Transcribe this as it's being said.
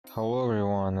Hello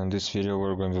everyone, in this video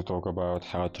we're going to talk about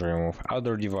how to remove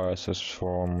other devices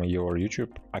from your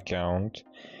YouTube account.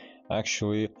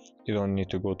 Actually, you don't need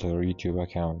to go to your YouTube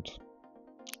account,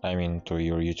 to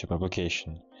your YouTube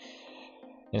application.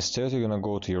 Instead, you're gonna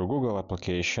go to your Google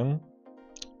application,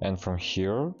 and from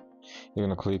here you're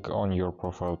gonna click on your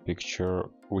profile picture,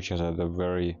 which is at the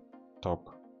very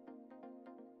top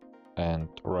and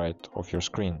right of your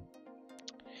screen.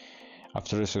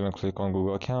 After this, you're gonna click on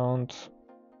Google account,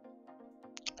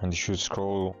 and you should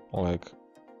scroll like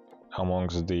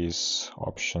amongst these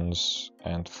options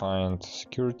and find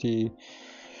security.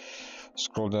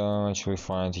 Scroll down until you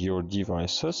find your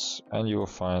devices, and you will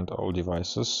find all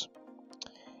devices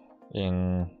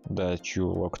in that you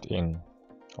logged in,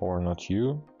 or not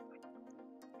you.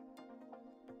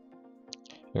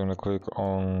 You're gonna click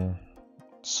on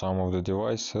some of the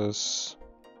devices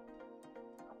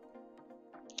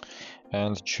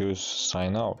and choose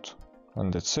sign out,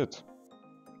 and that's it.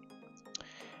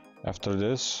 After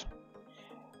this,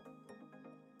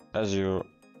 as you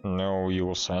know, you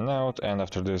will sign out, and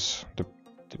after this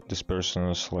this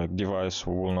person's device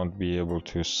will not be able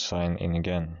to sign in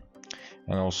again,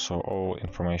 and also all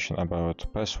information about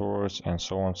passwords and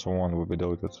so on will be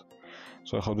deleted.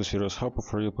 So I hope this video is helpful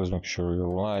for you. Please make sure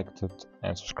you liked it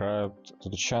and subscribed to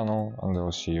the channel, and I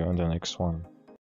will see you in the next one.